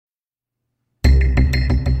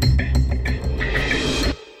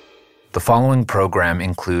The following program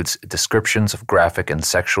includes descriptions of graphic and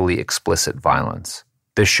sexually explicit violence.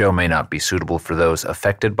 This show may not be suitable for those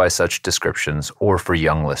affected by such descriptions or for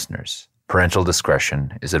young listeners. Parental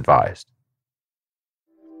discretion is advised.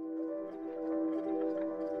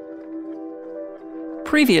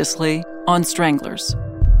 Previously on Stranglers.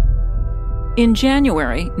 In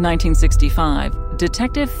January 1965,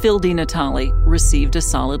 Detective Phil DiNatale received a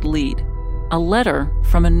solid lead. A letter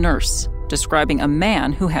from a nurse describing a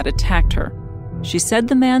man who had attacked her. She said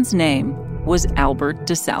the man's name was Albert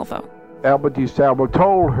DeSalvo. Albert DeSalvo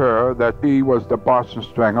told her that he was the Boston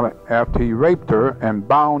Strangler after he raped her and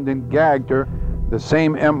bound and gagged her, the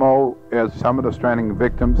same M.O. as some of the strangling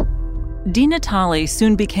victims. DiNatale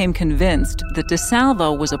soon became convinced that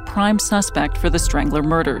DeSalvo was a prime suspect for the Strangler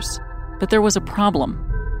murders. But there was a problem,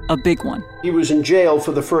 a big one. He was in jail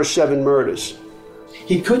for the first 7 murders.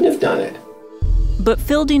 He couldn't have done it. But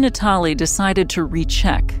Phil DiNatale decided to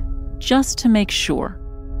recheck, just to make sure.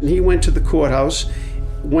 He went to the courthouse,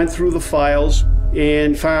 went through the files,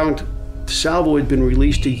 and found DeSalvo had been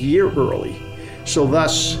released a year early. So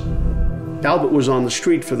thus, Albert was on the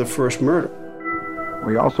street for the first murder.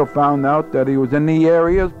 We also found out that he was in the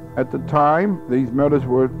area at the time these murders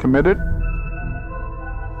were committed.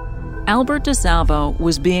 Albert DeSalvo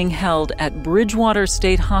was being held at Bridgewater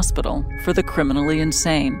State Hospital for the criminally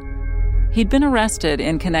insane. He'd been arrested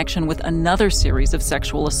in connection with another series of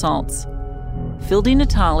sexual assaults. Phil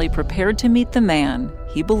DiNatale prepared to meet the man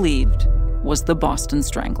he believed was the Boston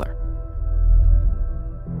Strangler.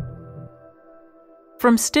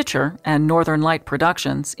 From Stitcher and Northern Light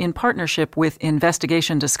Productions in partnership with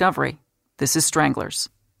Investigation Discovery, this is Stranglers.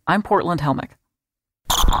 I'm Portland Helmick.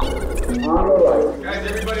 Guys,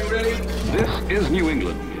 everybody ready? This is New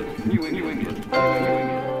England. New England.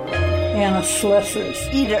 Anna Schlesser's.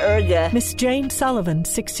 Ida Erga. Miss Jane Sullivan,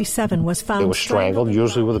 67, was found They were strangled,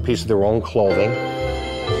 usually with a piece of their own clothing.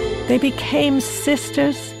 They became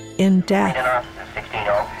sisters in death.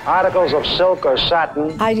 Articles of silk or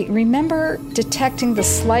satin. I remember detecting the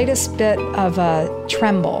slightest bit of a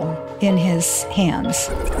tremble in his hands.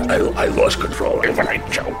 I lost control when I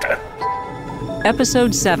choked her.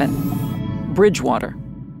 Episode 7, Bridgewater.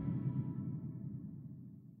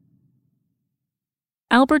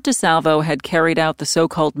 Albert DeSalvo had carried out the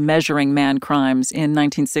so-called measuring man crimes in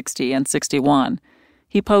 1960 and 61.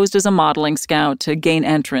 He posed as a modeling scout to gain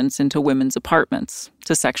entrance into women's apartments,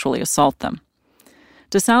 to sexually assault them.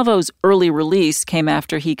 DeSalvo's early release came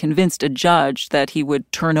after he convinced a judge that he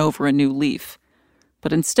would turn over a new leaf.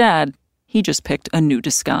 But instead, he just picked a new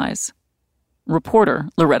disguise. Reporter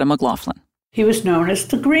Loretta McLaughlin. He was known as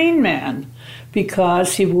the Green Man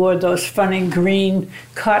because he wore those funny green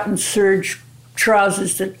cotton serge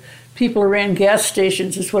trousers that people around gas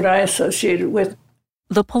stations is what I associated with.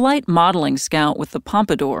 The polite modeling scout with the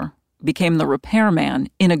pompadour became the repairman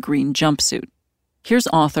in a green jumpsuit. Here's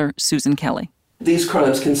author Susan Kelly. These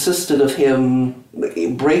crimes consisted of him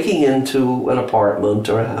breaking into an apartment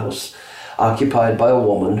or a house occupied by a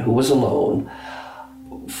woman who was alone,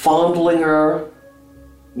 fondling her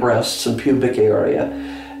breasts and pubic area,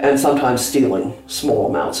 and sometimes stealing small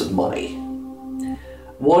amounts of money.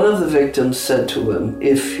 One of the victims said to him,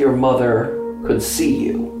 "If your mother could see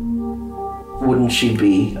you, wouldn't she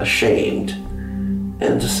be ashamed?"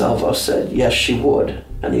 And DeSalvo said, "Yes, she would,"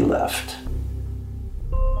 and he left.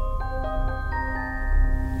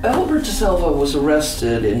 Albert DeSalvo was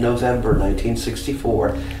arrested in November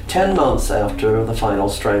 1964, 10 months after the final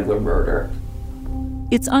Strangler murder.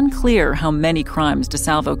 It's unclear how many crimes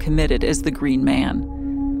DeSalvo committed as the Green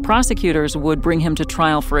Man. Prosecutors would bring him to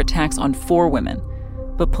trial for attacks on 4 women,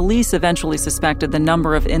 but police eventually suspected the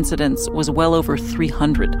number of incidents was well over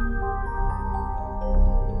 300.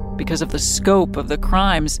 Because of the scope of the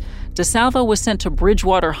crimes, DeSalvo was sent to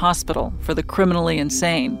Bridgewater Hospital for the criminally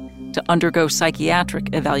insane to undergo psychiatric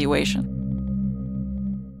evaluation.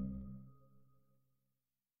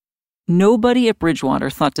 Nobody at Bridgewater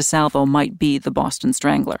thought DeSalvo might be the Boston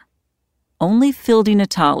Strangler. Only Phil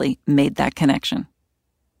DiNatale made that connection.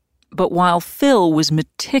 But while Phil was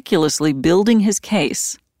meticulously building his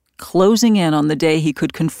case, closing in on the day he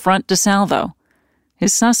could confront DeSalvo,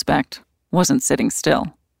 his suspect wasn't sitting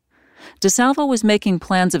still. DeSalvo was making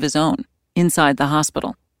plans of his own inside the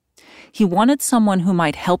hospital. He wanted someone who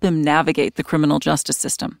might help him navigate the criminal justice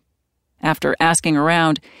system. After asking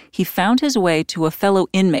around, he found his way to a fellow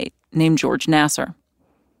inmate named George Nassar.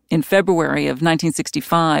 In February of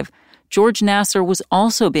 1965, George Nassar was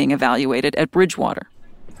also being evaluated at Bridgewater.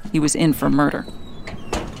 He was in for murder.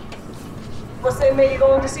 What's the inmate you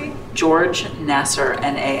going to see? George Nassar,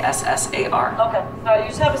 Nassar. Okay. You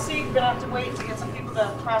just have a seat. We're going to have to wait to get some people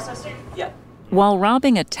to process it. Yeah. While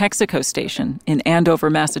robbing a Texaco station in Andover,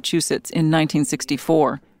 Massachusetts in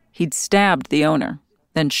 1964, he'd stabbed the owner,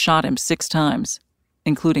 then shot him 6 times,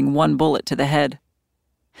 including 1 bullet to the head.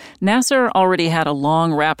 Nassar already had a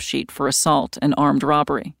long rap sheet for assault and armed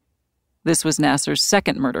robbery. This was Nassar's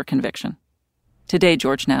second murder conviction. Today,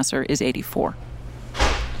 George Nassar is 84.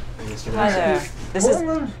 Hi there.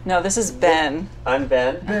 This is Ben. I'm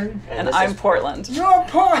Ben. And I'm Portland. You're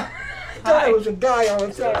Portland! I thought it was a guy on the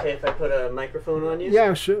Is it okay if I put a microphone on you?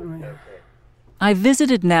 Yeah, certainly. Okay. I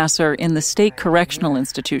visited Nassar in the State Correctional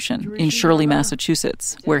Institution in Shirley,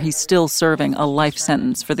 Massachusetts, where he's still serving a life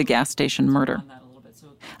sentence for the gas station murder.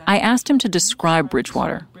 I asked him to describe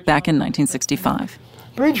Bridgewater back in 1965.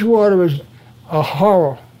 Bridgewater was a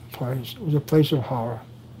horror place. It was a place of horror.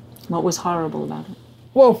 What was horrible about it?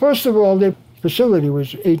 Well, first of all, the facility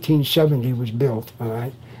was 1870 was built, all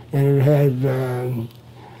right? And it had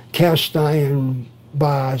cast iron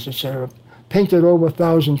bars, etc., painted over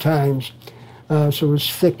 1,000 times, so it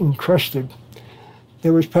was thick and crusted.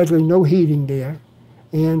 There was practically no heating there,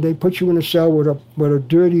 and they put you in a cell with a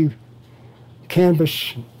dirty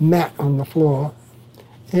canvas mat on the floor,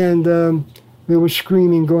 and there was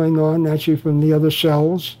screaming going on, naturally, from the other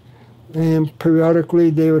cells, and periodically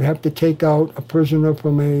they would have to take out a prisoner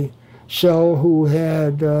from a cell who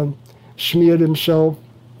had smeared himself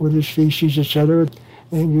with his feces, etc.,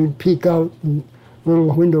 and you'd peek out the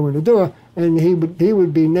little window in the door, and he would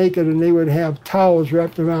be naked, and they would have towels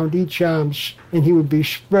wrapped around each arm, and he would be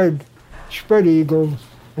spread eagled,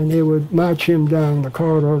 and they would march him down the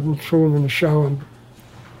corridor and throw him in the shower.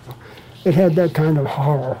 It had that kind of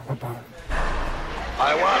horror about it.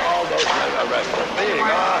 I want all those men arrested.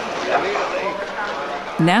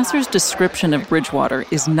 Immediately. Nassar's description of Bridgewater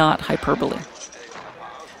is not hyperbole.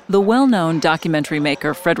 The well-known documentary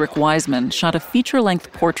maker Frederick Wiseman shot a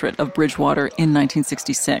feature-length portrait of Bridgewater in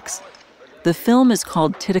 1966. The film is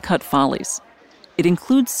called Titicut Follies. It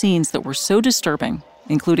includes scenes that were so disturbing,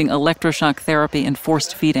 including electroshock therapy and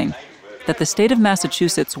forced feeding, that the state of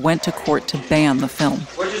Massachusetts went to court to ban the film.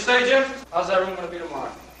 What'd you say, Jim? How's that room going to be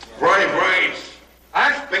tomorrow? Right.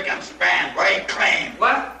 I speak and span, right clean.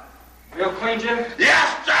 What? Real clean, Jim?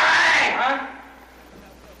 Yes, sir! Huh?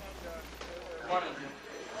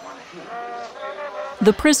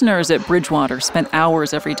 The prisoners at Bridgewater spent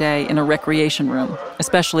hours every day in a recreation room,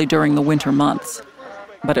 especially during the winter months.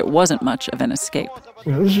 But it wasn't much of an escape.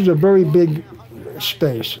 This is a very big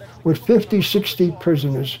space with 50, 60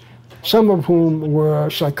 prisoners, some of whom were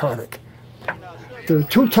psychotic. There were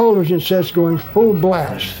 2 television sets going full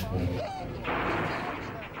blast.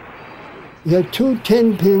 You had 2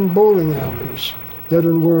 10-pin bowling alleys that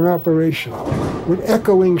were in operation with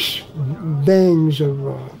echoing bangs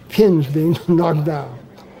of pins being knocked down.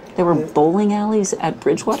 There were bowling alleys at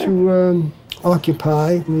Bridgewater? To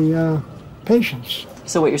occupy the patients.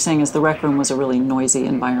 So what you're saying is the rec room was a really noisy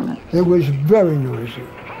environment. It was very noisy.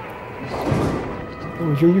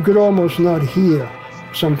 You could almost not hear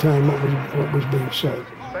sometimes what was being said.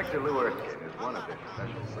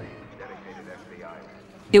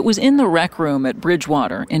 It was in the rec room at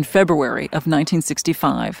Bridgewater in February of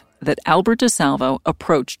 1965 that Albert DeSalvo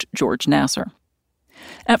approached George Nassar.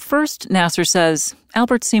 At first, Nassar says,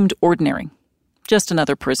 Albert seemed ordinary, just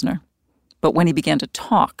another prisoner. But when he began to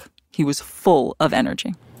talk, he was full of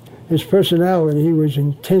energy. His personality, he was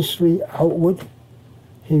intensely outward.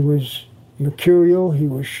 He was mercurial. He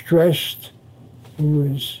was stressed. He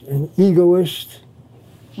was an egoist.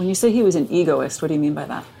 When you say he was an egoist, what do you mean by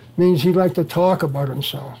that? Means he liked to talk about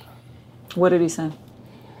himself. What did he say?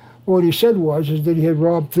 What he said was that he had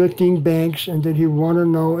robbed 13 banks and that he wanted to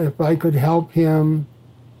know if I could help him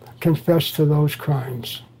confess to those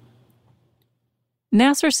crimes.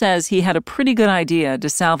 Nassar says he had a pretty good idea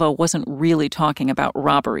DeSalvo wasn't really talking about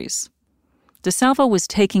robberies. DeSalvo was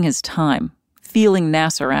taking his time, feeling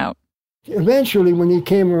Nassar out. Eventually, when he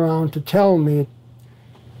came around to tell me,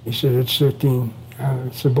 he said, it's 13,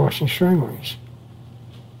 it's the Boston Stranglings.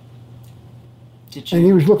 And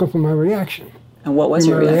he was looking for my reaction. And what was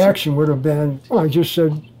your reaction? My reaction would have been, well, I just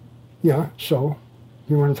said, yeah, so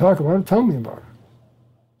you want to talk about it? Tell me about it.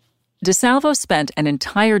 DeSalvo spent an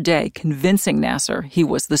entire day convincing Nassar he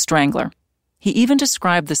was the strangler. He even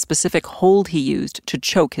described the specific hold he used to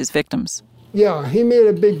choke his victims. Yeah, he made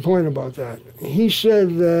a big point about that. He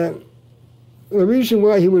said that the reason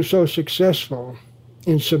why he was so successful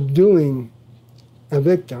in subduing a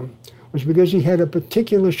victim was because he had a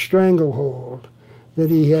particular stranglehold that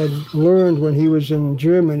he had learned when he was in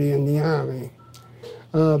Germany in the army,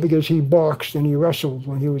 because he boxed and he wrestled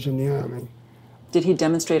when he was in the army. Did he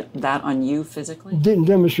demonstrate that on you physically? Didn't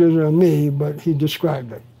demonstrate it on me, but he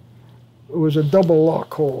described it. It was a double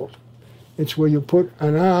lock hold. It's where you put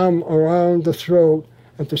an arm around the throat.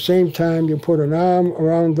 At the same time, you put an arm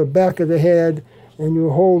around the back of the head, and you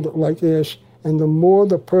hold it like this. And the more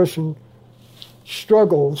the person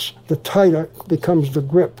struggles, the tighter becomes the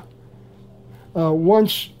grip.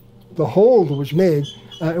 Once the hold was made,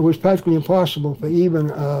 it was practically impossible for even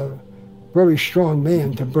a very strong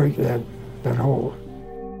man to break that hold.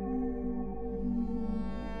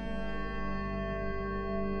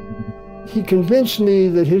 He convinced me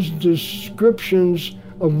that his descriptions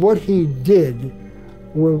of what he did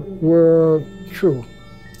were true.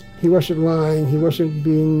 He wasn't lying, he wasn't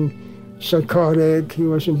being psychotic, he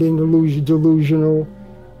wasn't being delusional.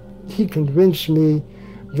 He convinced me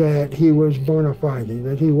that he was bona fide,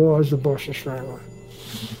 that he was the Boston Strangler.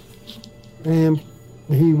 And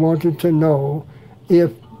he wanted to know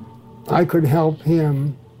if I could help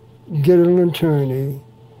him get an attorney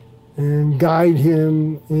and guide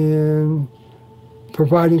him in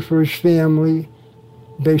providing for his family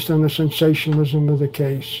based on the sensationalism of the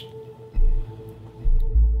case.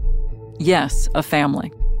 Yes, a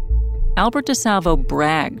family. Albert DeSalvo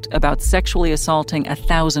bragged about sexually assaulting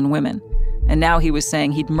 1,000 women, and now he was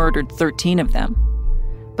saying he'd murdered 13 of them.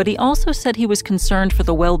 But he also said he was concerned for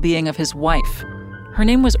the well-being of his wife. Her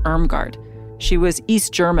name was Irmgard. She was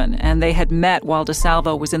East German, and they had met while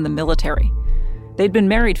DeSalvo was in the military. They'd been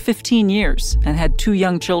married 15 years and had 2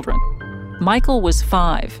 young children. Michael was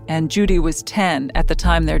 5, and Judy was 10 at the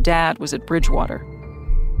time their dad was at Bridgewater.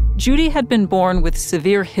 Judy had been born with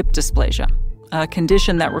severe hip dysplasia, a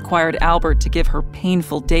condition that required Albert to give her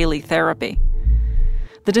painful daily therapy.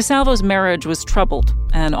 The DeSalvo's marriage was troubled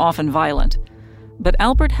and often violent, but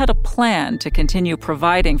Albert had a plan to continue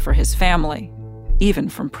providing for his family, even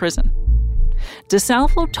from prison.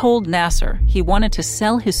 DeSalvo told Nassar he wanted to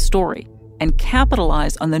sell his story and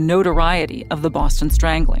capitalize on the notoriety of the Boston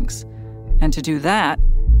Stranglings. And to do that,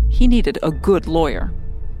 he needed a good lawyer.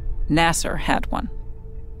 Nassar had one.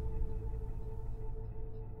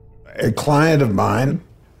 A client of mine,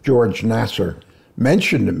 George Nassar,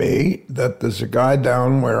 mentioned to me that there's a guy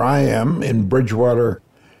down where I am in Bridgewater,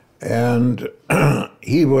 and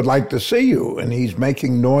he would like to see you, and he's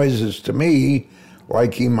making noises to me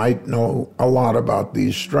like he might know a lot about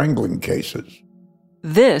these strangling cases.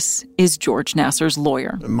 This is George Nassar's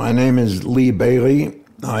lawyer. My name is Lee Bailey.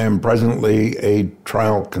 I am presently a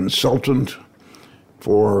trial consultant.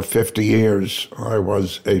 For 50 years, I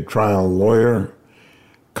was a trial lawyer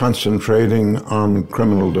concentrating on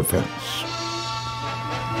criminal defense.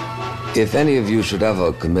 If any of you should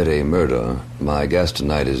ever commit a murder, my guest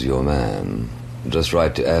tonight is your man. Just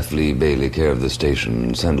write to F. Lee Bailey, care of the station,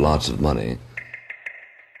 and send lots of money.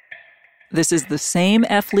 This is the same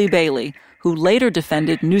F. Lee Bailey who later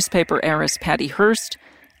defended newspaper heiress Patty Hearst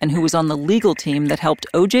and who was on the legal team that helped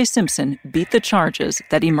O.J. Simpson beat the charges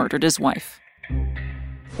that he murdered his wife.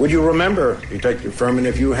 Would you remember, Detective Furman,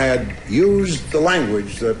 if you had used the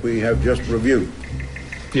language that we have just reviewed?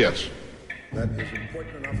 Yes. That is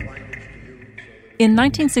important enough language to use. In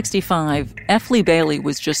 1965, F. Lee Bailey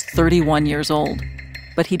was just 31 years old,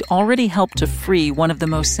 but he'd already helped to free one of the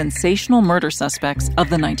most sensational murder suspects of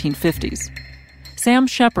the 1950s. Sam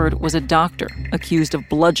Shepard was a doctor accused of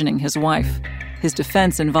bludgeoning his wife. His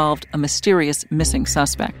defense involved a mysterious missing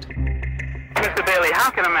suspect. Mr. Bailey,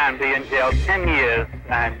 how can a man be in jail 10 years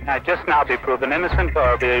and just now be proven innocent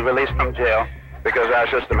or be released from jail? Because our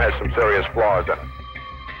system has some serious flaws in it.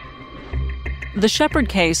 The Shepard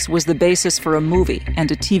case was the basis for a movie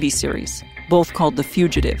and a TV series, both called The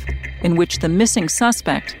Fugitive, in which the missing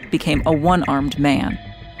suspect became a one-armed man.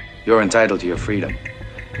 You're entitled to your freedom.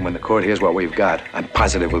 And when the court hears what we've got, I'm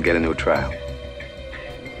positive we'll get a new trial.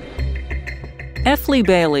 F. Lee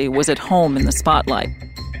Bailey was at home in the spotlight.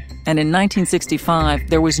 And in 1965,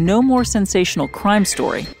 there was no more sensational crime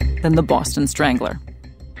story than the Boston Strangler.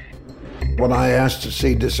 When I asked to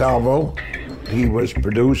see DeSalvo, he was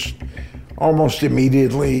produced almost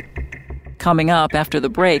immediately. Coming up after the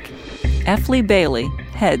break, F. Lee Bailey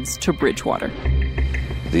heads to Bridgewater.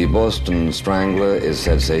 The Boston Strangler is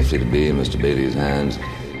said safely to be in Mr. Bailey's hands.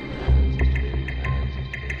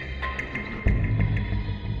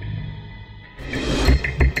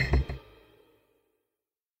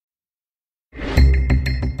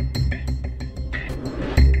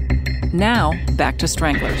 Now, back to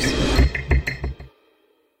Stranglers.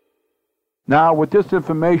 Now, with this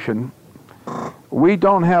information, we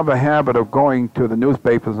don't have a habit of going to the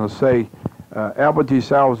newspapers and say, Albert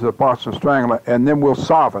DeSalvo is the Boston Strangler, and then we'll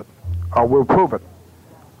solve it, or we'll prove it.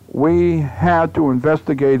 We had to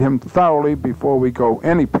investigate him thoroughly before we go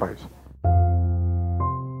anyplace.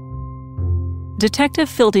 Detective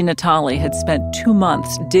Phil DiNatale had spent 2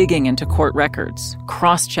 months digging into court records,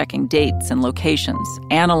 cross-checking dates and locations,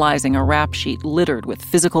 analyzing a rap sheet littered with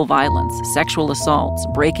physical violence, sexual assaults,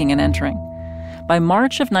 breaking and entering. By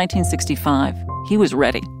March of 1965, he was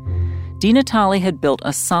ready. DiNatale had built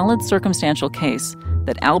a solid circumstantial case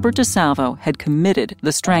that Albert DeSalvo had committed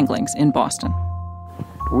the stranglings in Boston.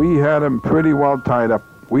 We had him pretty well tied up.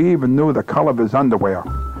 We even knew the color of his underwear.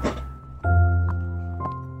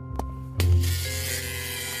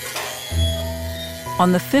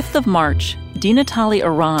 On the 5th of March, DiNatale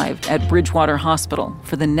arrived at Bridgewater Hospital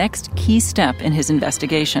for the next key step in his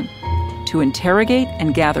investigation, to interrogate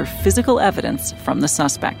and gather physical evidence from the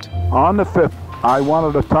suspect. On the 5th, I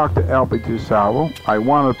wanted to talk to Albert DeSalvo. I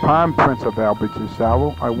wanted palm prints of Albert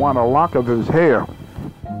DeSalvo. I want a lock of his hair.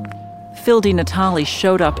 Phil DiNatale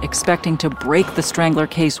showed up expecting to break the Strangler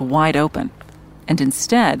case wide open, and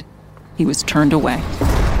instead, he was turned away.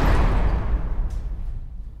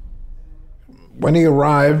 When he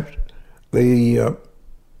arrived, the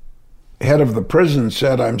head of the prison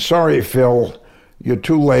said, "I'm sorry, Phil, you're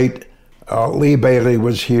too late. Lee Bailey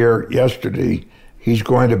was here yesterday. He's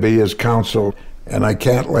going to be his counsel, and I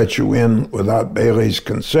can't let you in without Bailey's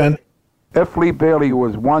consent." F. Lee Bailey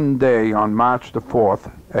was one day on March the 4th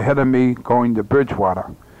ahead of me going to Bridgewater.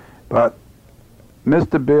 But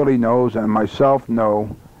Mr. Bailey knows and myself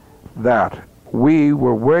know that we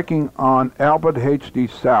were working on Albert H.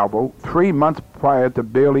 DeSalvo 3 months prior to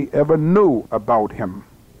Bailey ever knew about him.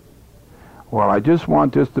 Well, I just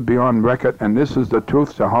want this to be on record, and this is the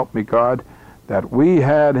truth, so help me God, that we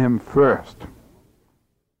had him first.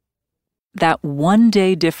 That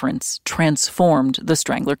one-day difference transformed the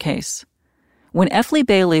Strangler case. When F. Lee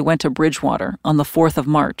Bailey went to Bridgewater on the 4th of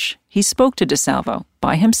March, he spoke to DeSalvo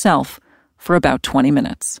by himself for about 20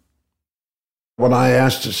 minutes. When I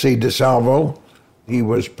asked to see DeSalvo, he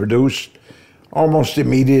was produced almost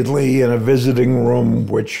immediately in a visiting room,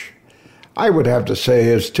 which I would have to say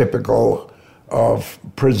is typical of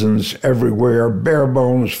prisons everywhere. Bare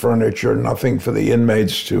bones furniture, nothing for the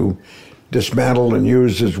inmates to dismantle and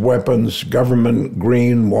use as weapons, government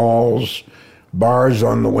green walls, bars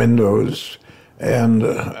on the windows, and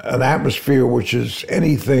an atmosphere which is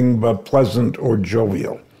anything but pleasant or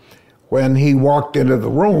jovial. When he walked into the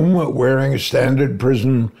room wearing a standard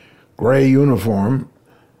prison gray uniform,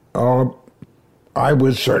 I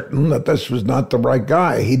was certain that this was not the right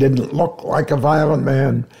guy. He didn't look like a violent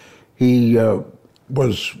man. He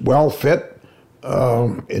was well fit.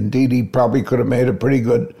 Indeed, he probably could have made a pretty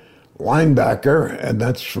good linebacker, and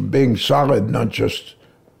that's from being solid, not just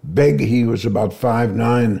big. He was about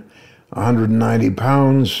 5'9", 190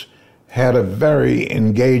 pounds, had a very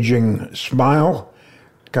engaging smile,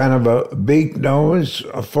 kind of a beak nose,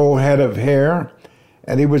 a full head of hair,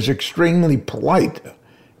 and he was extremely polite.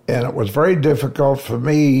 And it was very difficult for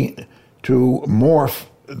me to morph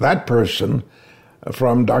that person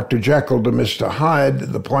from Dr. Jekyll to Mr. Hyde to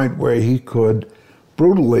the point where he could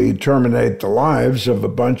brutally terminate the lives of a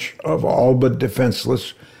bunch of all but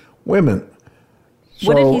defenseless women.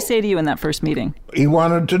 What did he say to you in that first meeting? He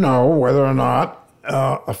wanted to know whether or not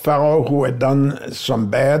a fellow who had done some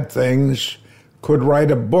bad things could write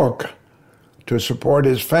a book to support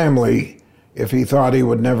his family if he thought he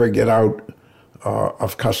would never get out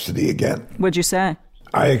of custody again. What'd you say?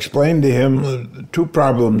 I explained to him two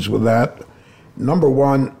problems with that. Number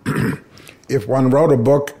one, if one wrote a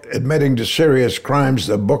book admitting to serious crimes,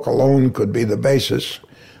 the book alone could be the basis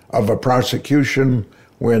of a prosecution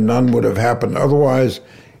where none would have happened otherwise.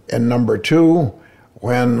 And number two,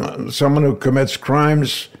 when someone who commits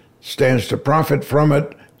crimes stands to profit from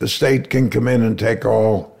it, the state can come in and take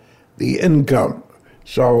all the income.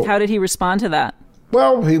 So how did he respond to that?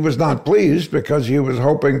 Well, he was not pleased because he was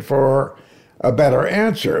hoping for a better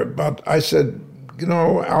answer. But I said, you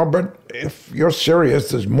know, Albert, if you're serious,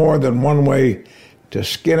 there's more than one way to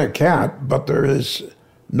skin a cat, but there is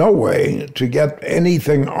no way to get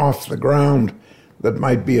anything off the ground that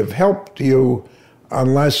might be of help to you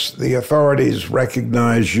unless the authorities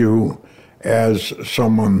recognize you as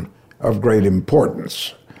someone of great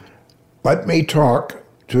importance. Let me talk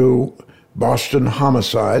to Boston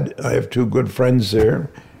Homicide. I have two good friends there,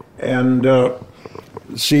 and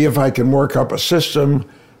see if I can work up a system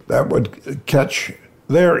that would catch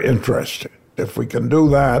their interest. If we can do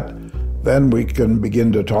that, then we can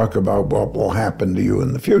begin to talk about what will happen to you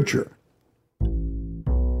in the future.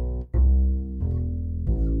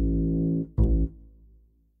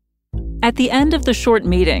 At the end of the short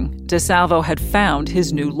meeting, DeSalvo had found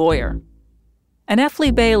his new lawyer. And F.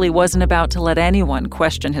 Lee Bailey wasn't about to let anyone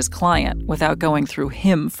question his client without going through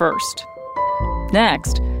him first.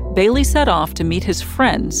 Next, Bailey set off to meet his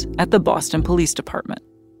friends at the Boston Police Department.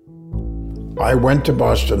 I went to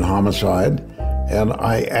Boston Homicide, and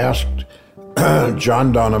I asked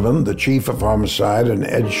John Donovan, the chief of homicide, and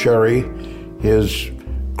Ed Sherry, his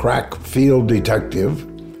crack field detective,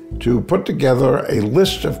 to put together a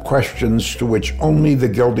list of questions to which only the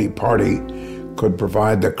guilty party could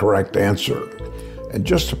provide the correct answer. And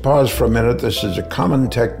just to pause for a minute, this is a common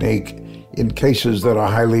technique in cases that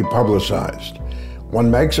are highly publicized. One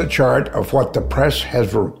makes a chart of what the press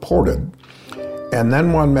has reported, and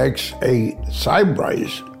then one makes a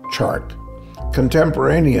side-rise chart,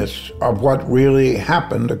 contemporaneous, of what really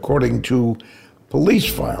happened according to police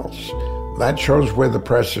files. That shows where the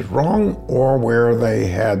press is wrong or where they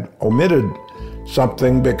had omitted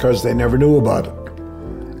something because they never knew about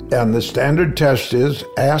it. And the standard test is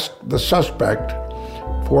ask the suspect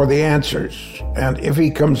for the answers. And if he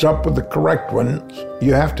comes up with the correct ones,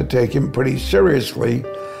 you have to take him pretty seriously.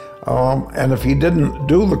 And if he didn't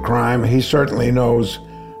do the crime, he certainly knows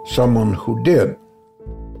someone who did.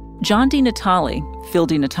 John DiNatale, Phil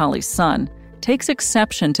DiNatale's son, takes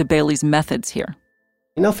exception to Bailey's methods here.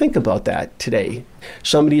 Now think about that today.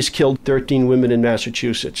 Somebody's killed 13 women in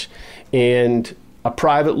Massachusetts, and a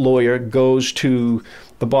private lawyer goes to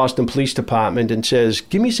the Boston Police Department and says,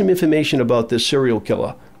 give me some information about this serial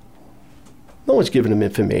killer. No one's giving him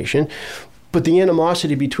information. But the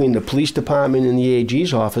animosity between the police department and the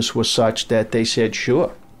AG's office was such that they said,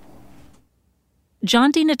 sure.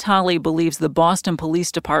 John DiNatale believes the Boston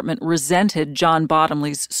Police Department resented John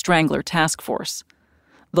Bottomley's Strangler task force.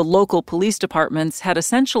 The local police departments had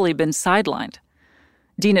essentially been sidelined.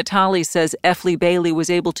 DiNatale says F. Lee Bailey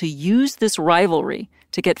was able to use this rivalry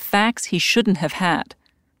to get facts he shouldn't have had,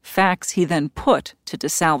 facts he then put to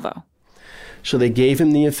DeSalvo. So they gave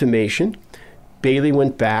him the information. Bailey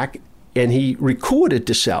went back and he recorded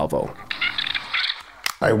DeSalvo.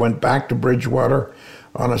 I went back to Bridgewater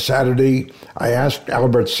on a Saturday. I asked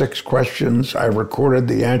Albert 6 questions. I recorded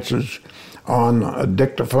the answers on a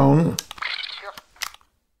dictaphone.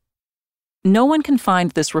 No one can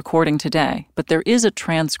find this recording today, but there is a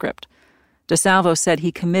transcript. DeSalvo said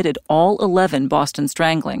he committed all 11 Boston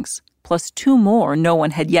stranglings, plus 2 more no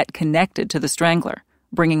one had yet connected to the strangler,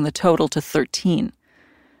 bringing the total to 13.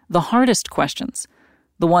 The hardest questions,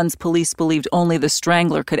 the ones police believed only the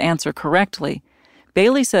strangler could answer correctly,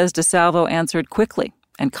 Bailey says DeSalvo answered quickly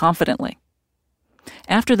and confidently.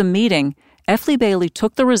 After the meeting, F. Lee Bailey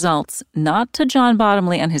took the results not to John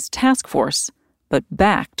Bottomley and his task force, but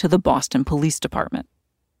back to the Boston Police Department.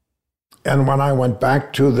 And when I went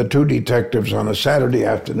back to the 2 detectives on a Saturday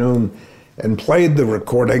afternoon and played the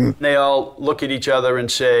recording, they all look at each other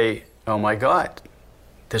and say, oh my God,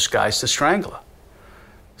 this guy's the strangler.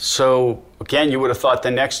 So again, you would have thought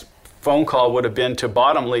the next phone call would have been to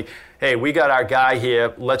Bottomley, hey, we got our guy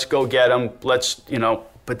here, let's go get him,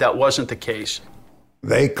 but that wasn't the case.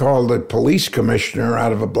 They called a police commissioner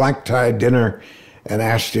out of a black-tie dinner and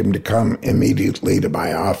asked him to come immediately to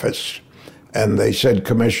my office. And they said,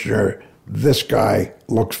 Commissioner, this guy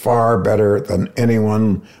looks far better than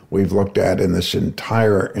anyone we've looked at in this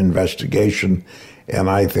entire investigation,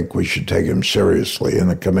 and I think we should take him seriously. And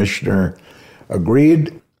the commissioner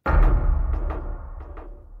agreed.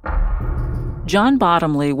 John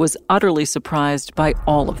Bottomley was utterly surprised by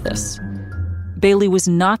all of this. Bailey was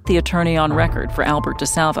not the attorney on record for Albert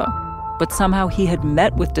DeSalvo, but somehow he had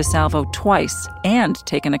met with DeSalvo twice and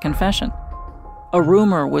taken a confession. A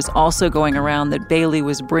rumor was also going around that Bailey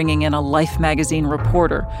was bringing in a Life magazine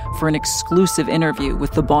reporter for an exclusive interview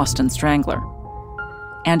with the Boston Strangler.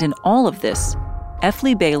 And in all of this, F.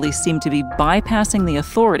 Lee Bailey seemed to be bypassing the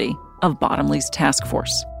authority of Bottomley's task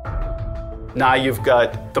force. Now you've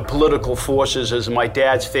got the political forces, as my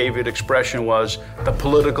dad's favorite expression was, the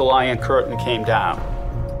political Iron Curtain came down.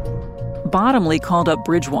 Bottomley called up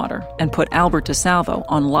Bridgewater and put Albert DeSalvo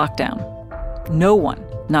on lockdown. No one,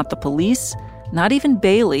 not the police, not even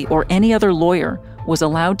Bailey or any other lawyer, was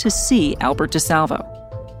allowed to see Albert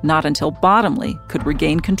DeSalvo, not until Bottomley could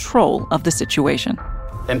regain control of the situation.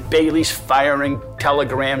 And Bailey's firing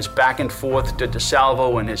telegrams back and forth to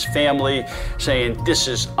DeSalvo and his family, saying this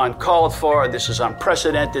is uncalled for, this is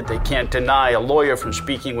unprecedented, they can't deny a lawyer from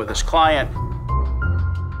speaking with his client.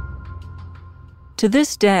 To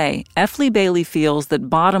this day, F. Lee Bailey feels that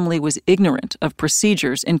Bottomley was ignorant of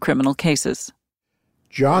procedures in criminal cases.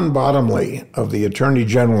 John Bottomley of the Attorney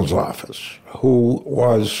General's office, who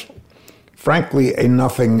was, frankly, a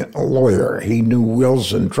nothing lawyer. He knew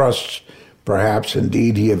wills and trusts, perhaps.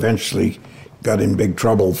 Indeed, he eventually got in big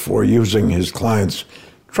trouble for using his clients'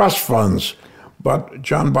 trust funds. But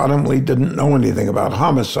John Bottomley didn't know anything about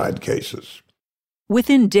homicide cases.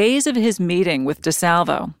 Within days of his meeting with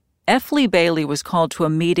DeSalvo, F. Lee Bailey was called to a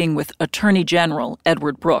meeting with Attorney General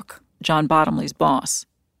Edward Brooke, John Bottomley's boss.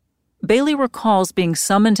 Bailey recalls being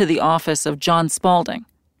summoned to the office of John Spaulding,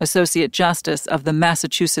 Associate Justice of the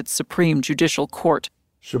Massachusetts Supreme Judicial Court.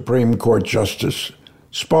 Supreme Court Justice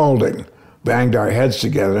Spaulding banged our heads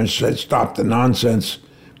together and said, "Stop the nonsense.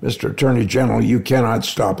 Mr. Attorney General, you cannot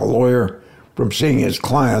stop a lawyer from seeing his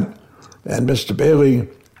client." And Mr. Bailey,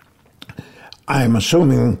 I'm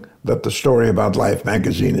assuming that the story about Life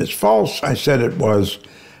magazine is false. I said it was,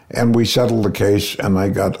 and we settled the case, and I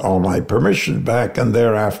got all my permissions back, and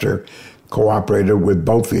thereafter cooperated with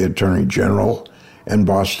both the Attorney General and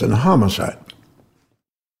Boston Homicide.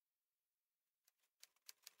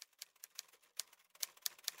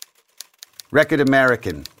 Record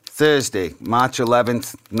American, Thursday, March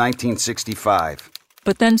 11th, 1965.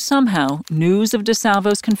 But then somehow, news of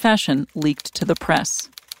DeSalvo's confession leaked to the press.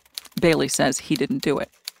 Bailey says he didn't do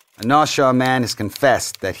it. A North Shore man has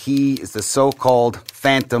confessed that he is the so-called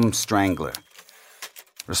Phantom Strangler,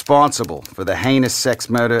 responsible for the heinous sex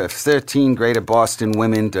murder of 13 Greater Boston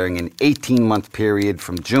women during an 18-month period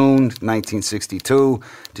from June 1962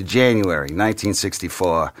 to January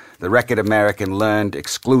 1964, the Record American learned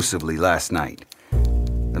exclusively last night.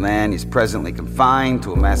 The man is presently confined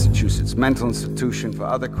to a Massachusetts mental institution for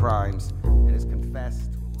other crimes and has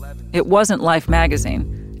confessed to 11... It wasn't Life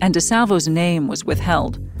magazine, and DeSalvo's name was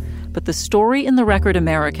withheld. But the story in the Record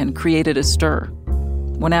American created a stir.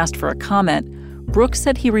 When asked for a comment, Brooks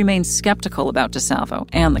said he remained skeptical about DeSalvo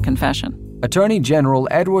and the confession. Attorney General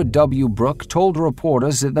Edward W. Brooke told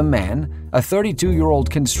reporters that the man, a 32-year-old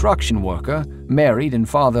construction worker, married and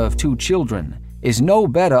father of 2 children, is no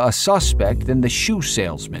better a suspect than the shoe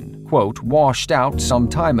salesman, quote, washed out some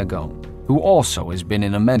time ago, who also has been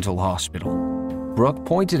in a mental hospital. Brooke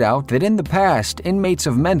pointed out that in the past, inmates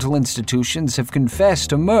of mental institutions have confessed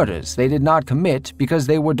to murders they did not commit because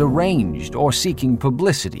they were deranged or seeking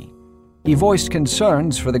publicity. He voiced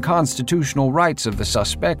concerns for the constitutional rights of the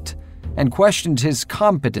suspect and questioned his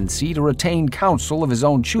competency to retain counsel of his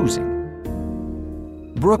own choosing.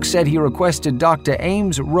 Brooke said he requested Dr.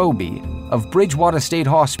 Ames Roby of Bridgewater State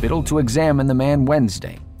Hospital to examine the man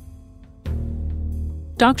Wednesday.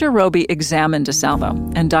 Dr. Roby examined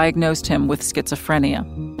DeSalvo and diagnosed him with schizophrenia.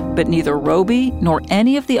 But neither Roby nor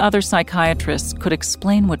any of the other psychiatrists could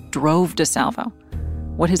explain what drove DeSalvo,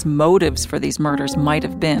 what his motives for these murders might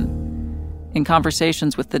have been. In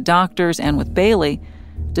conversations with the doctors and with Bailey,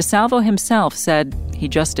 DeSalvo himself said he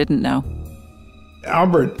just didn't know.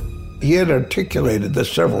 Albert, he had articulated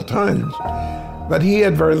this several times, but he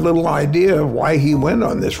had very little idea of why he went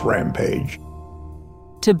on this rampage.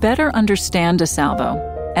 To better understand DeSalvo,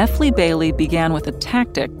 F. Lee Bailey began with a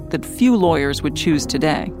tactic that few lawyers would choose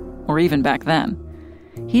today, or even back then.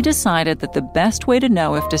 He decided that the best way to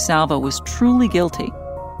know if DeSalvo was truly guilty,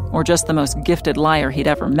 or just the most gifted liar he'd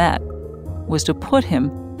ever met, was to put him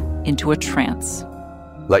into a trance.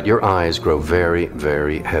 Let your eyes grow very,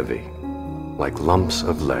 very heavy, like lumps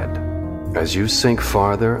of lead, as you sink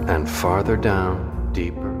farther and farther down,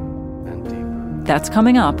 deeper and deeper. That's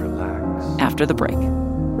coming up Relax. After the break.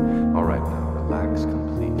 All right, now relax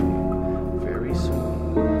completely. Very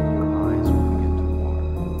soon, your eyes will begin to water.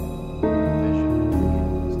 Vision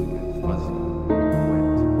begins to get fuzzy,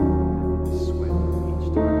 wet, sweat each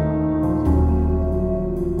time.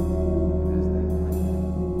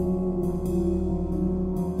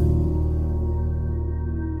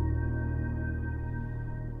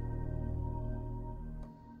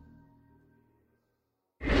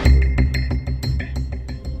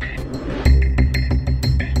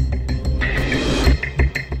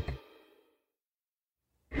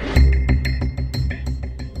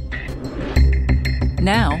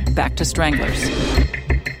 Now, back to Stranglers.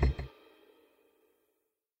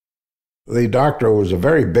 The doctor was a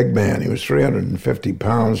very big man. He was 350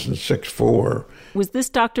 pounds and 6'4". Was this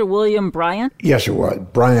Dr. William Bryant? Yes, it was.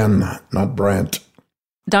 Brian, not Brant.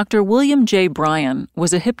 Dr. William J. Bryan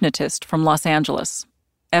was a hypnotist from Los Angeles.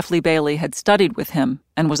 F. Lee Bailey had studied with him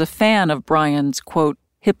and was a fan of Bryan's, quote,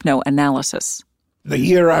 hypnoanalysis. The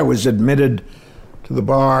year I was admitted to the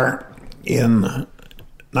bar in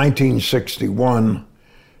 1961,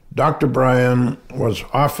 Dr. Bryan was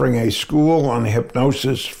offering a school on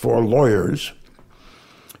hypnosis for lawyers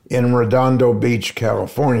in Redondo Beach,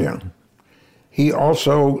 California. He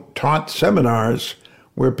also taught seminars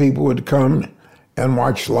where people would come and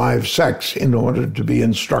watch live sex in order to be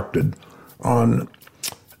instructed on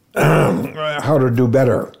how to do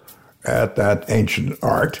better at that ancient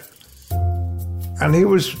art. And he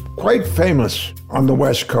was quite famous on the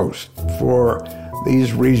West Coast for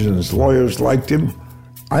these reasons. Lawyers liked him.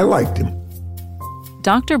 I liked him.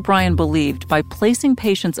 Dr. Bryan believed by placing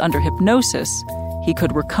patients under hypnosis, he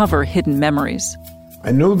could recover hidden memories.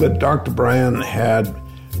 I knew that Dr. Bryan had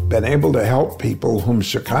been able to help people whom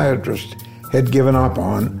psychiatrists had given up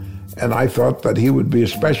on, and I thought that he would be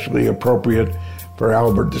especially appropriate for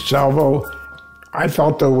Albert DeSalvo. I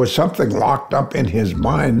felt there was something locked up in his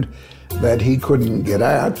mind that he couldn't get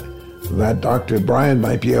at, that Dr. Bryan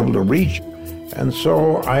might be able to reach. And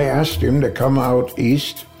so I asked him to come out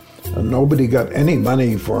east. Nobody got any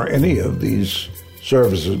money for any of these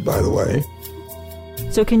services, by the way.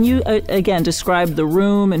 So can you, again, describe the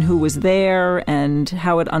room and who was there and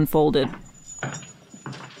how it unfolded?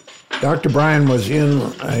 Dr. Bryan was in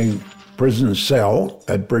a prison cell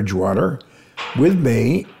at Bridgewater with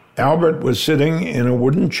me. Albert was sitting in a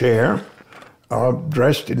wooden chair,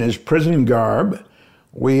 dressed in his prison garb.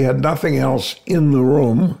 We had nothing else in the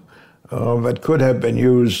room that could have been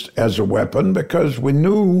used as a weapon because we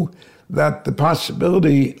knew that the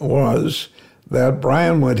possibility was that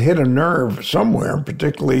Bryan would hit a nerve somewhere,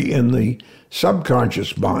 particularly in the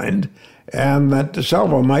subconscious mind, and that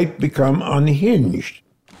DeSalvo might become unhinged.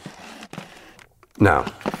 Now,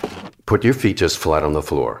 put your feet just flat on the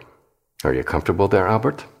floor. Are you comfortable there,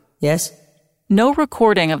 Albert? Yes. No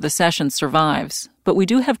recording of the session survives, but we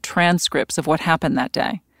do have transcripts of what happened that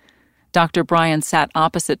day. Dr. Bryan sat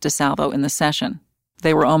opposite DeSalvo in the session.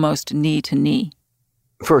 They were almost knee to knee.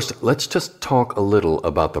 First, let's just talk a little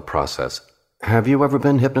about the process. Have you ever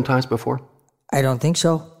been hypnotized before? I don't think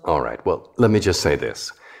so. All right, well, let me just say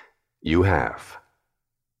this. You have.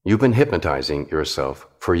 You've been hypnotizing yourself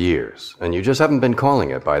for years, and you just haven't been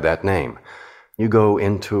calling it by that name. You go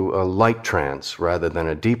into a light trance rather than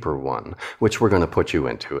a deeper one, which we're going to put you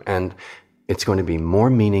into, and it's going to be more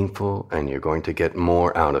meaningful, and you're going to get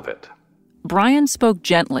more out of it. Bryan spoke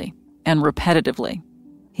gently and repetitively.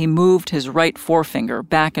 He moved his right forefinger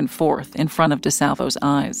back and forth in front of DeSalvo's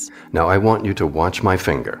eyes. Now I want you to watch my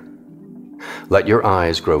finger. Let your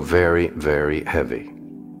eyes grow very, very heavy.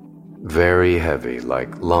 Very heavy,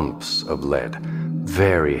 like lumps of lead.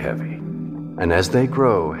 Very heavy. And as they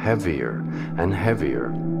grow heavier and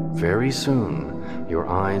heavier, very soon your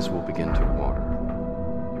eyes will begin to water.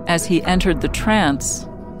 As he entered the trance,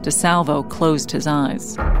 DeSalvo closed his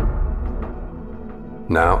eyes.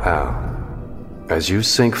 Now, Al, as you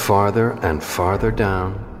sink farther and farther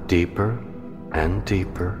down, deeper and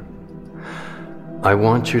deeper, I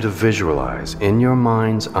want you to visualize in your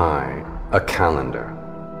mind's eye a calendar.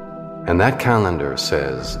 And that calendar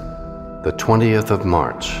says the 20th of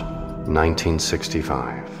March,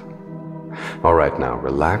 1965. All right, now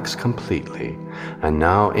relax completely. And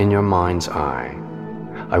now in your mind's eye,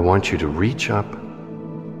 I want you to reach up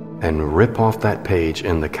and rip off that page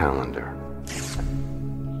in the calendar.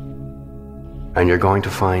 And you're going to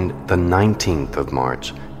find the 19th of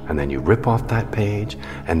March, and then you rip off that page,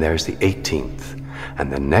 and there's the 18th, and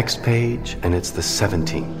the next page, and it's the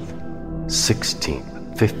 17th,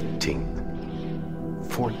 16th, 15th,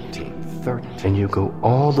 14th, 13th, and you go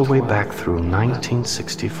all the way back through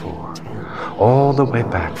 1964, all the way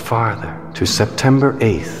back farther to September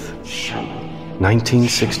 8th,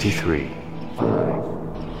 1963.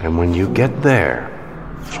 And when you get there,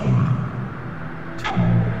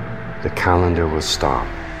 the calendar will stop.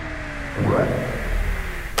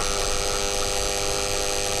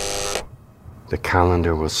 The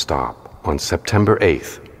calendar will stop on September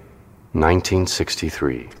 8th,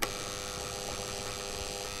 1963.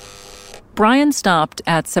 Bryan stopped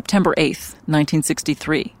at September 8th,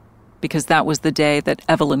 1963, because that was the day that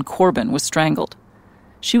Evelyn Corbin was strangled.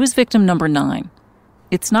 She was victim number 9.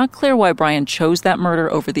 It's not clear why Bryan chose that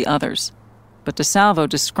murder over the others, but DeSalvo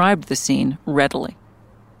described the scene readily.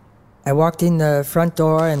 I walked in the front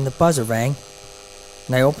door and the buzzer rang,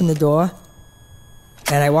 and I opened the door,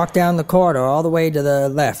 and I walked down the corridor all the way to the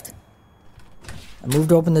left. I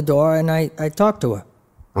moved open the door and I talked to her.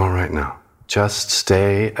 All right, now, just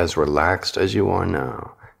stay as relaxed as you are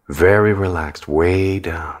now. Very relaxed, way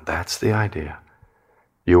down. That's the idea.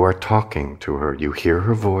 You are talking to her. You hear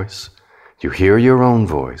her voice. You hear your own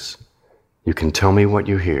voice. You can tell me what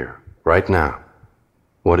you hear right now.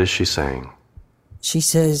 What is she saying? She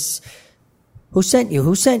says, "Who sent you?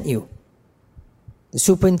 Who sent you?" "The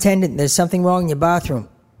superintendent, there's something wrong in your bathroom.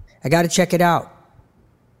 I got to check it out."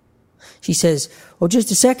 She says, "Oh,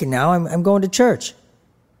 just a second now, I'm going to church."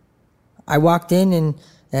 I walked in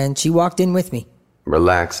and she walked in with me.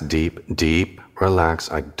 Relax, deep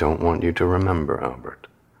relax. I don't want you to remember, Albert.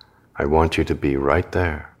 I want you to be right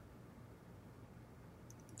there.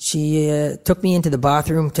 She took me into the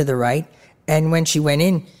bathroom to the right, and when she went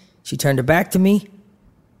in, she turned her back to me,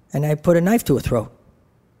 and I put a knife to her throat.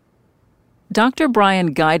 Dr. Bryan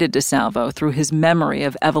guided DeSalvo through his memory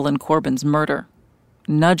of Evelyn Corbin's murder,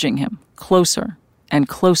 nudging him closer and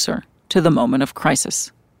closer to the moment of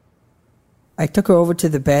crisis. I took her over to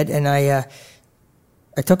the bed, and I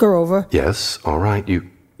took her over. Yes, all right.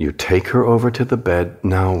 You take her over to the bed.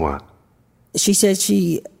 Now what? She said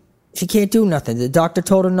she can't do nothing. The doctor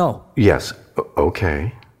told her no. Yes,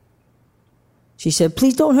 okay. She said,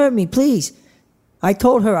 please don't hurt me, please. I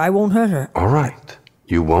told her I won't hurt her. All right.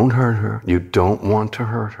 You won't hurt her. You don't want to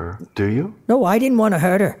hurt her, do you? No, I didn't want to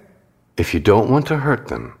hurt her. If you don't want to hurt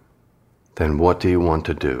them, then what do you want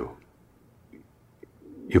to do?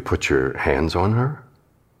 You put your hands on her?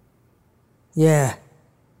 Yeah.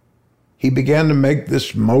 He began to make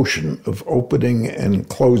this motion of opening and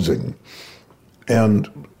closing.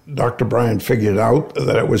 And Dr. Bryan figured out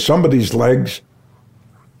that it was somebody's legs.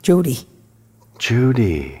 Judy.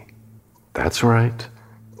 Judy. That's right.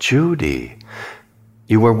 Judy.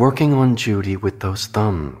 You were working on Judy with those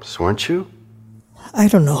thumbs, weren't you? I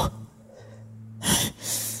don't know.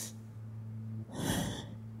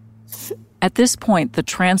 At this point, the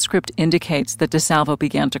transcript indicates that DeSalvo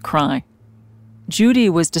began to cry. Judy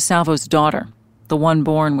was DeSalvo's daughter, the one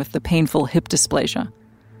born with the painful hip dysplasia.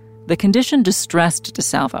 The condition distressed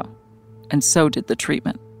DeSalvo, and so did the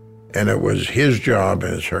treatment. And it was his job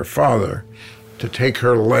as her father to take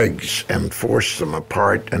her legs and force them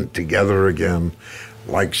apart and together again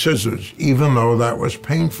like scissors, even though that was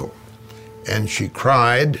painful. And she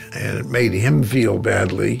cried, and it made him feel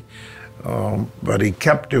badly, but he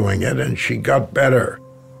kept doing it, and she got better.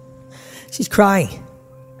 She's crying.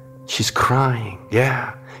 She's crying,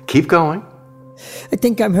 yeah. Keep going. I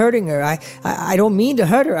think I'm hurting her. I don't mean to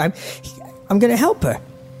hurt her. I'm going to help her.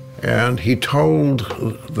 And he told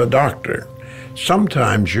the doctor,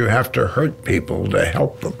 sometimes you have to hurt people to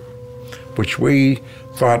help them, which we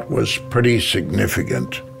thought was pretty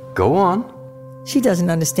significant. Go on. She doesn't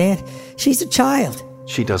understand. She's a child.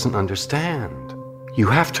 She doesn't understand. You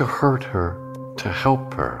have to hurt her to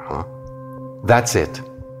help her, huh? That's it.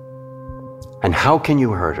 And how can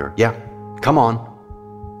you hurt her? Yeah, come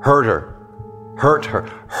on. Hurt her. Hurt her.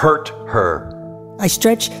 Hurt her. I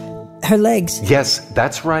stretch her legs. Yes,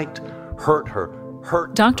 that's right. Hurt her.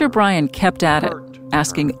 Hurt Dr. Bryan kept at it,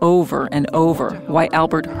 asking over and over why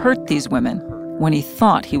Albert hurt these women when he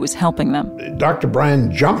thought he was helping them. Dr.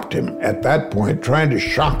 Bryan jumped him at that point, trying to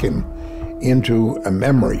shock him into a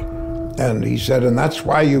memory. And he said, and that's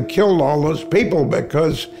why you killed all those people,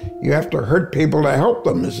 because you have to hurt people to help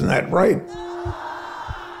them. Isn't that right?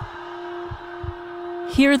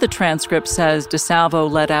 Here the transcript says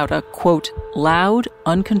DeSalvo let out a, quote, loud,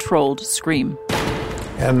 uncontrolled scream.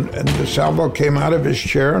 And DeSalvo came out of his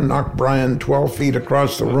chair and knocked Bryan 12 feet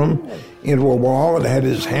across the room into a wall and had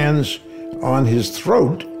his hands on his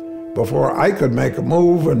throat before I could make a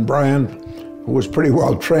move. And Bryan, who was pretty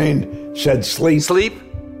well trained, said, sleep. Sleep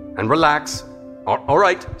and relax. All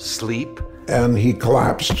right, sleep. And he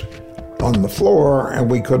collapsed on the floor,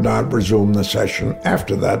 and we could not resume the session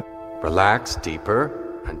after that. Relax deeper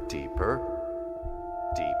and deeper,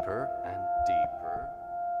 deeper and deeper.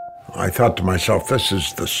 I thought to myself, this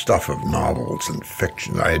is the stuff of novels and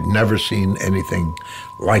fiction. I had never seen anything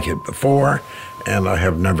like it before, and I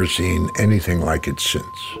have never seen anything like it since.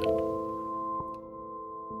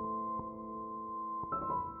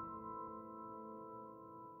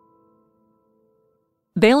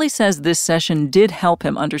 Bailey says this session did help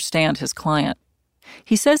him understand his client.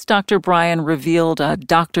 He says Dr. Bryan revealed a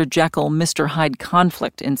Dr. Jekyll, Mr. Hyde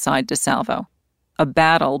conflict inside DeSalvo, a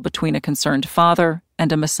battle between a concerned father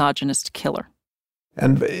and a misogynist killer.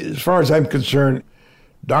 And as far as I'm concerned,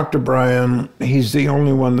 Dr. Bryan, he's the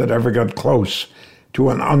only one that ever got close to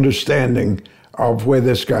an understanding of where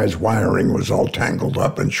this guy's wiring was all tangled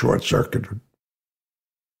up and short-circuited.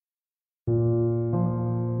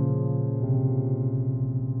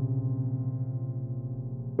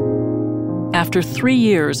 After 3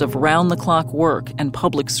 years of round-the-clock work and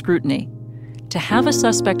public scrutiny, to have a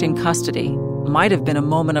suspect in custody might have been a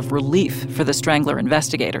moment of relief for the Strangler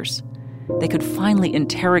investigators. They could finally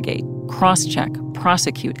interrogate, cross-check,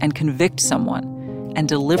 prosecute, and convict someone, and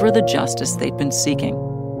deliver the justice they'd been seeking.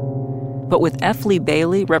 But with F. Lee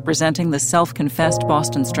Bailey representing the self-confessed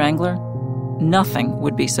Boston Strangler, nothing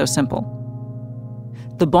would be so simple.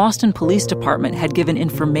 The Boston Police Department had given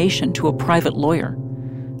information to a private lawyer.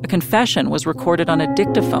 A confession was recorded on a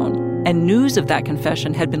dictaphone, and news of that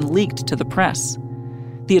confession had been leaked to the press.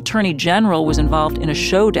 The Attorney General was involved in a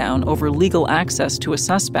showdown over legal access to a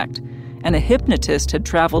suspect, and a hypnotist had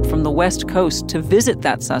traveled from the West Coast to visit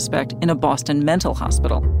that suspect in a Boston mental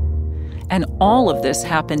hospital. And all of this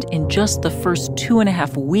happened in just the first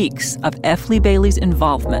 2.5 weeks of F. Lee Bailey's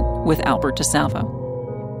involvement with Albert DeSalvo.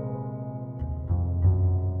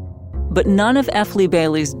 But none of F. Lee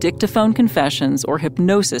Bailey's dictaphone confessions or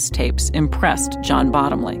hypnosis tapes impressed John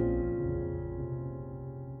Bottomley.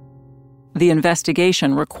 The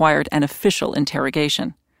investigation required an official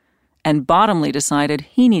interrogation, and Bottomley decided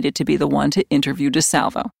he needed to be the one to interview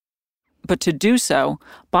DeSalvo. But to do so,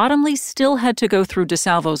 Bottomley still had to go through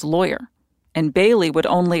DeSalvo's lawyer, and Bailey would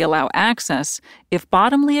only allow access if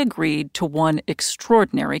Bottomley agreed to one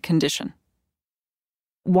extraordinary condition.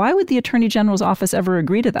 Why would the Attorney General's office ever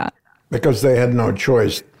agree to that? Because they had no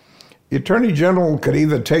choice. The Attorney General could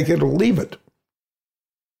either take it or leave it.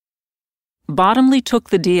 Bottomley took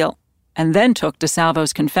the deal, and then took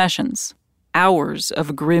DeSalvo's confessions, hours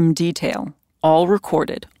of grim detail, all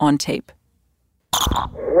recorded on tape.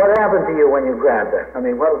 What happened to you when you grabbed her? I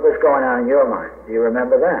mean, what was going on in your mind? Do you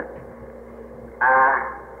remember that?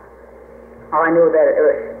 All I knew that it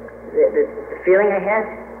was the feeling I had?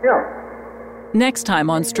 No. Next time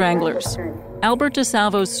on Stranglers, Albert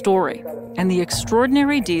DeSalvo's story and the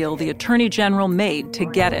extraordinary deal the Attorney General made to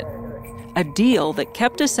get it. A deal that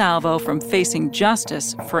kept DeSalvo from facing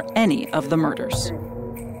justice for any of the murders. I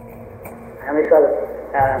only saw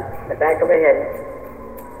the back of her head,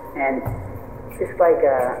 and just like it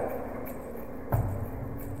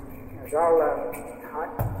was all hot.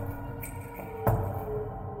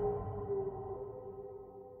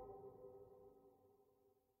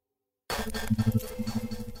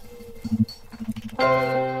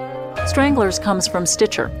 Stranglers comes from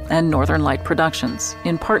Stitcher and Northern Light Productions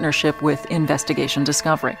in partnership with Investigation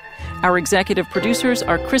Discovery. Our executive producers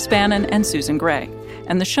are Chris Bannon and Susan Gray,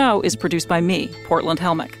 and the show is produced by me, Portland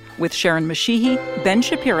Helmick, with Sharon Mashihi, Ben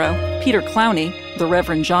Shapiro, Peter Clowney, the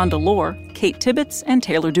Reverend John Delore, Kate Tibbetts, and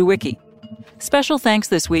Taylor DeWicki. Special thanks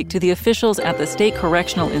this week to the officials at the State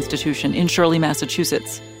Correctional Institution in Shirley,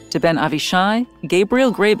 Massachusetts, to Ben Avishai,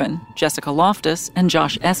 Gabriel Graben, Jessica Loftus, and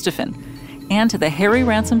Josh Estefan, and to the Harry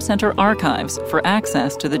Ransom Center archives for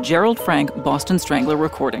access to the Gerald Frank Boston Strangler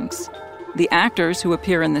recordings. The actors who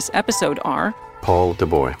appear in this episode are Paul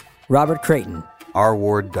DeBoy, Robert Creighton, R.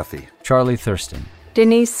 Ward Duffy, Charlie Thurston,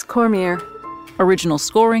 Denise Cormier. Original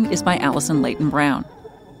scoring is by Allison Leighton Brown.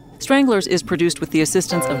 Stranglers is produced with the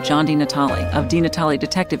assistance of John D. Natale of D. Natale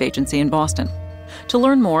Detective Agency in Boston. To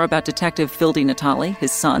learn more about Detective Phil D. Natale,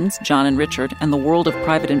 his sons, John and Richard, and the world of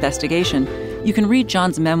private investigation, you can read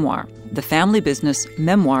John's memoir, The Family Business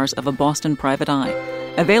Memoirs of a Boston Private Eye,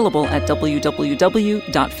 available at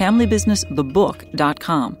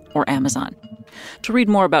www.familybusinessthebook.com or Amazon. To read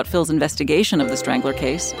more about Phil's investigation of the Strangler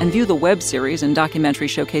case and view the web series and documentary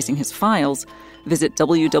showcasing his files, visit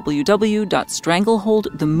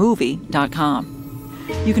www.strangleholdthemovie.com.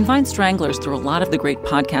 You can find Stranglers through a lot of the great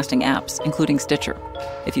podcasting apps, including Stitcher.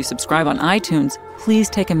 If you subscribe on iTunes, please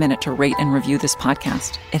take a minute to rate and review this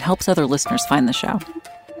podcast. It helps other listeners find the show.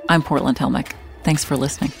 I'm Portland Helmick. Thanks for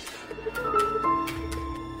listening.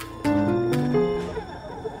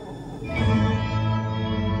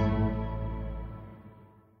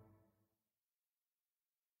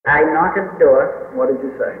 I knocked at the door. What did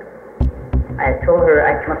you say? I told her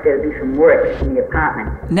I'd come up there to do some work in the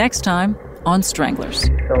apartment. Next time on Stranglers.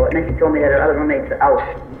 So then she told me that her other roommates are out.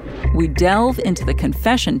 We delve into the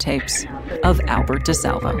confession tapes of Albert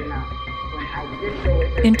DeSalvo.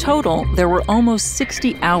 In total, there were almost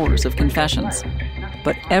 60 hours of confessions,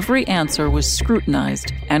 but every answer was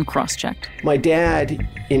scrutinized and cross-checked. My dad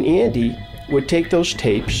and Andy would take those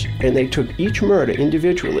tapes, and they took each murder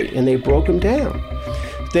individually, and they broke them down.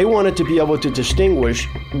 They wanted to be able to distinguish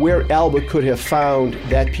where Albert could have found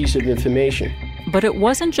that piece of information. But it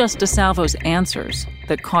wasn't just DeSalvo's answers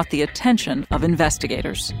that caught the attention of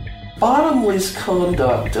investigators. Bottomley's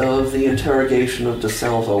conduct of the interrogation of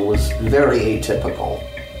DeSalvo was very atypical.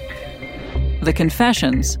 The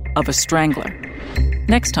Confessions of a Strangler.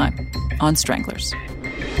 Next time on Stranglers.